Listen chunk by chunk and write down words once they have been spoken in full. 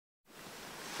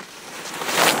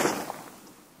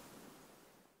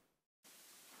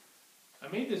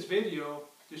I made this video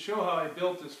to show how I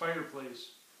built this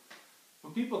fireplace.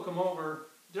 When people come over,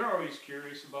 they're always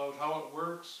curious about how it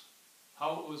works,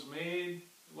 how it was made,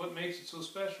 what makes it so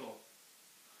special.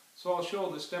 So I'll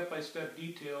show the step-by-step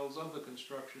details of the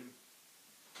construction.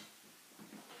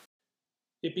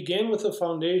 It began with a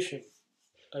foundation.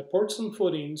 I poured some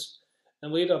footings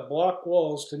and laid up block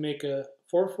walls to make a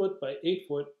 4-foot by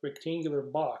 8-foot rectangular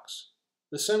box.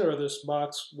 The center of this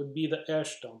box would be the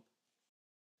ash dump.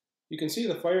 You can see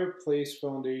the fireplace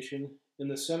foundation in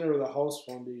the center of the house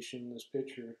foundation in this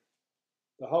picture.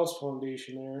 The house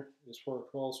foundation there is for a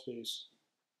crawl space.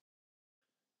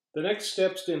 The next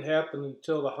steps didn't happen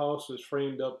until the house was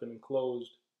framed up and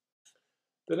enclosed.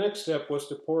 The next step was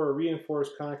to pour a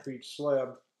reinforced concrete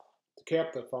slab to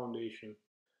cap the foundation.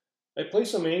 I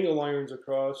placed some angle irons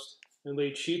across and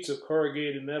laid sheets of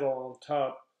corrugated metal on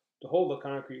top to hold the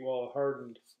concrete while it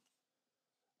hardened.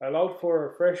 I allowed for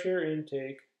a fresh air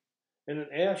intake and an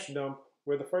ash dump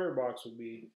where the firebox would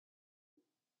be.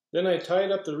 Then I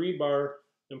tied up the rebar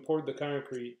and poured the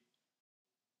concrete.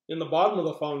 In the bottom of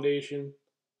the foundation,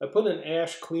 I put an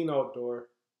ash clean-out door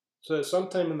so that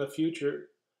sometime in the future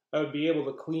I would be able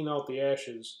to clean out the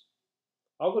ashes.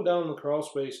 I'll go down in the crawl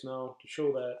space now to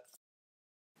show that.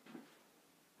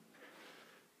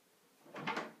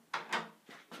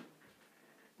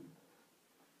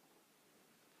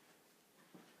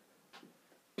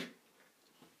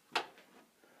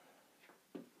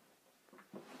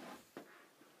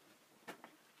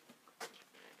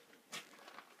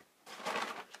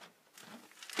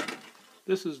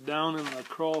 This is down in the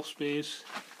crawl space.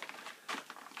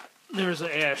 There's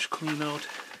an ash clean out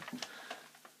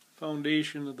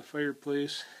foundation of the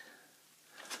fireplace.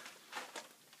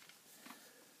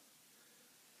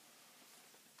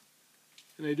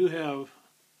 And I do have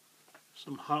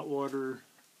some hot water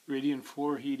radiant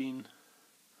floor heating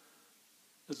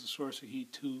as a source of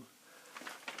heat too.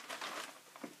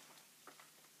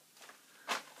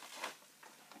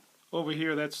 Over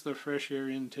here, that's the fresh air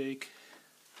intake.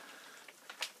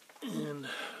 And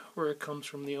where it comes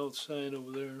from the outside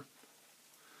over there.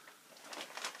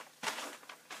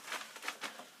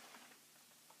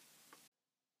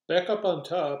 Back up on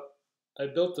top, I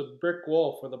built a brick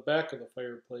wall for the back of the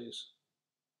fireplace.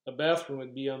 A bathroom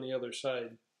would be on the other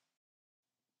side.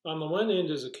 On the one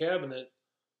end is a cabinet,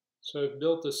 so I've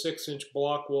built a 6-inch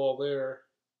block wall there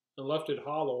and left it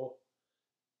hollow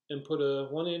and put a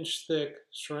 1-inch thick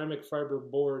ceramic fiber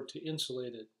board to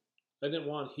insulate it. I didn't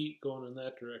want heat going in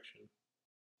that direction.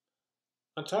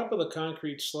 On top of the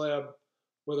concrete slab,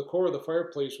 where the core of the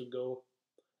fireplace would go,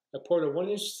 I poured a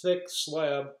 1-inch thick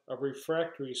slab of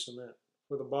refractory cement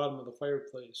for the bottom of the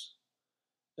fireplace.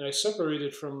 And I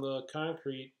separated from the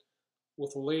concrete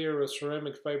with a layer of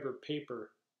ceramic fiber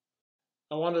paper.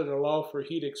 I wanted to allow for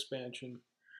heat expansion.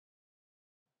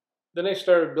 Then I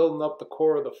started building up the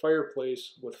core of the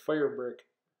fireplace with fire brick.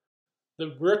 The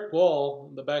brick wall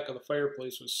in the back of the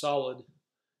fireplace was solid,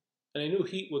 and I knew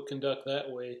heat would conduct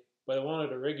that way, but I wanted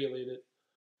to regulate it.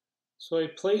 So I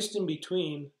placed in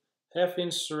between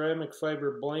 1/2-inch ceramic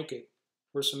fiber blanket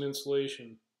for some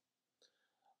insulation.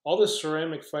 All this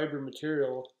ceramic fiber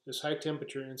material is high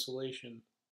temperature insulation.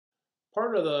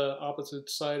 Part of the opposite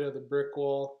side of the brick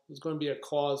wall is going to be a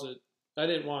closet. I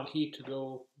didn't want heat to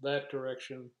go that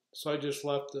direction, so I just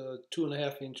left a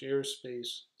 2.5-inch air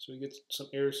space so we get some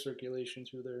air circulation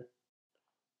through there.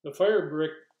 The fire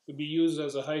brick would be used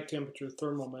as a high temperature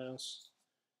thermal mass.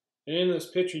 And in this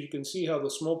picture you can see how the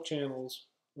smoke channels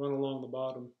run along the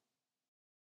bottom.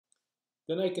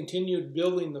 Then I continued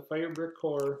building the fire brick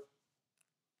core.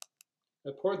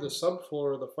 I poured the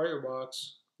subfloor of the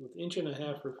firebox with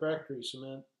 1.5-inch refractory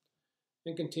cement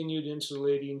and continued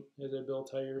insulating as I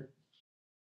built higher.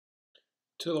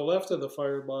 To the left of the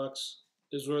firebox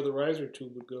is where the riser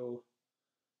tube would go,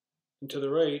 and to the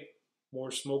right,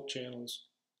 more smoke channels.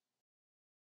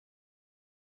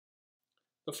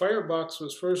 The firebox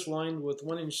was first lined with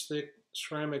 1-inch thick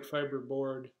ceramic fiber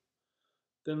board.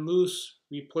 Then loose,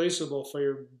 replaceable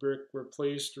fire brick were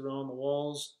placed around the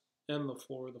walls and the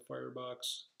floor of the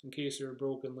firebox in case they were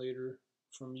broken later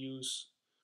from use.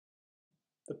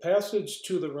 The passage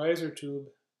to the riser tube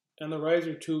and the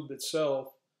riser tube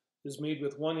itself is made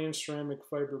with 1-inch ceramic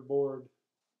fiber board.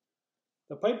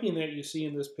 The piping that you see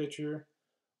in this picture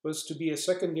was to be a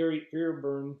secondary air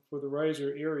burn for the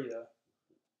riser area.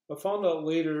 I found out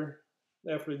later,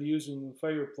 after using the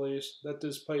fireplace, that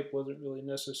this pipe wasn't really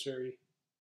necessary.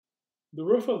 The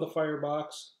roof of the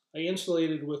firebox I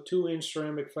insulated with 2-inch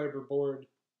ceramic fiber board,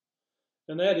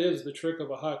 and that is the trick of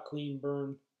a hot, clean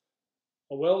burn.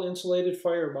 A well-insulated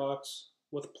firebox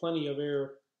with plenty of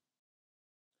air.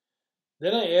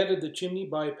 Then I added the chimney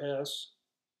bypass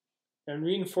and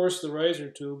reinforced the riser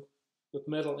tube with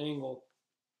metal angle.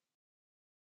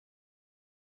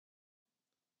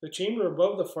 The chamber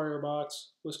above the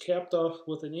firebox was capped off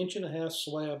with an 1.5-inch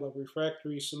slab of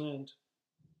refractory cement.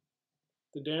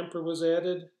 The damper was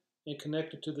added and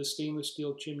connected to the stainless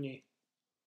steel chimney.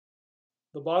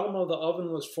 The bottom of the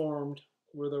oven was formed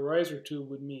where the riser tube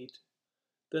would meet.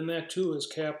 Then that too is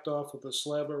capped off with a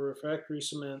slab of refractory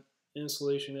cement,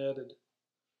 insulation added.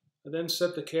 I then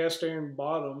set the cast iron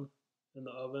bottom in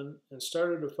the oven and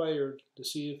started a fire to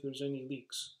see if there's any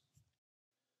leaks.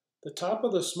 The top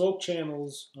of the smoke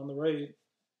channels on the right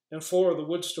and floor of the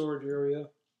wood storage area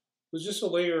was just a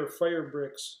layer of fire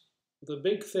bricks with a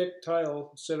big thick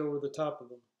tile set over the top of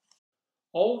them.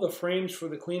 All of the frames for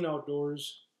the clean out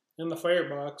doors and the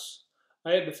firebox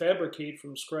I had to fabricate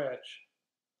from scratch.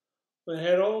 When I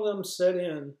had all of them set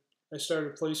in, I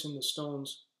started placing the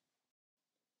stones.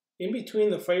 In between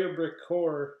the fire brick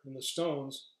core and the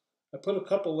stones, I put a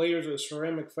couple layers of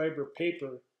ceramic fiber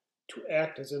paper to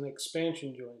act as an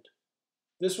expansion joint.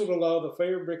 This would allow the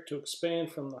fire brick to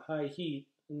expand from the high heat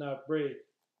and not break.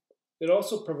 It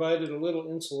also provided a little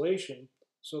insulation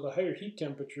so the higher heat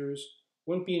temperatures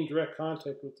wouldn't be in direct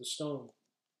contact with the stone.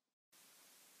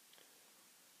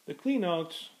 The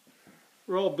cleanouts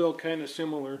were all built kind of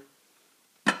similar.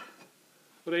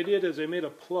 What I did is I made a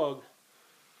plug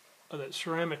of that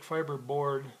ceramic fiber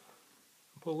board,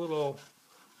 put a little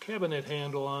cabinet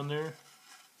handle on there,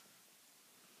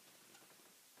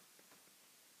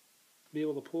 be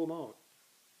able to pull them out.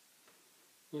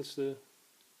 That's the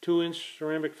 2-inch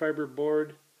ceramic fiber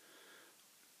board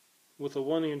with a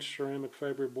 1-inch ceramic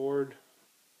fiber board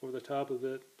over the top of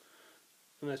it,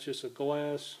 and that's just a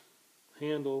glass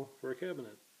handle for a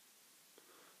cabinet.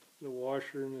 The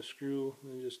washer and the screw,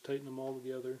 and just tighten them all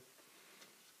together.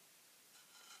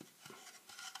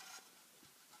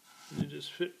 And they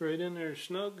just fit right in there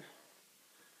snug,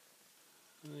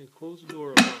 and then close the door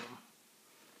on them.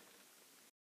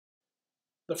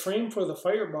 The frame for the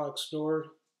firebox door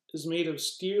is made of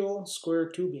steel square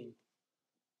tubing.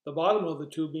 The bottom of the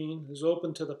tubing is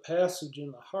open to the passage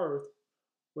in the hearth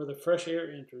where the fresh air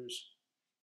enters.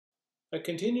 I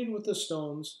continued with the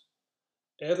stones,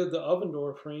 added the oven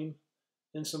door frame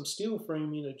and some steel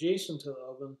framing adjacent to the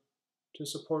oven to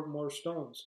support more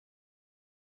stones.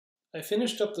 I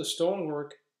finished up the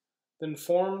stonework, then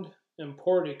formed and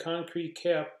poured a concrete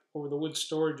cap over the wood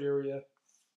storage area.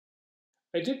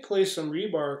 I did place some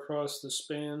rebar across the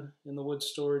span in the wood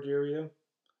storage area.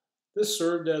 This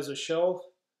served as a shelf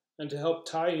and to help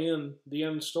tie in the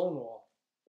end stone wall.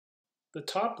 The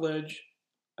top ledge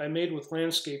I made with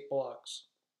landscape blocks,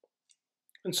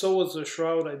 and so was the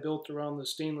shroud I built around the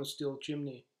stainless steel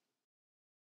chimney.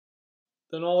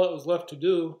 Then all that was left to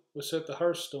do was set the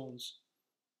hearthstones,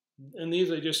 and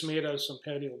these I just made out of some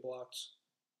patio blocks.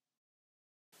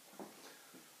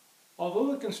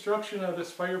 Although the construction of this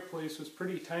fireplace was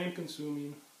pretty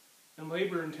time-consuming and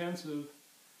labor-intensive,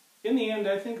 in the end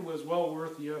I think it was well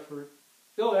worth the effort.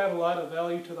 It'll add a lot of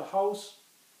value to the house,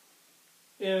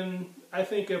 and I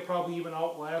think it'll probably even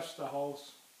outlast the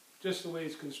house, just the way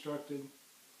it's constructed.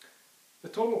 The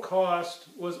total cost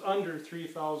was under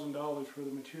 $3,000 for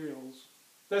the materials.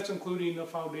 That's including the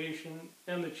foundation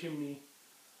and the chimney,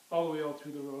 all the way out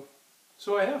through the roof.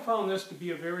 So I have found this to be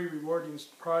a very rewarding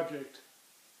project.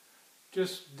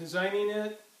 Just designing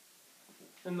it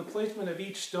and the placement of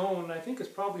each stone, I think is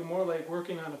probably more like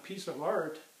working on a piece of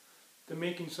art than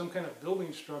making some kind of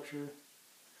building structure.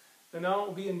 And now it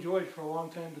will be enjoyed for a long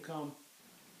time to come.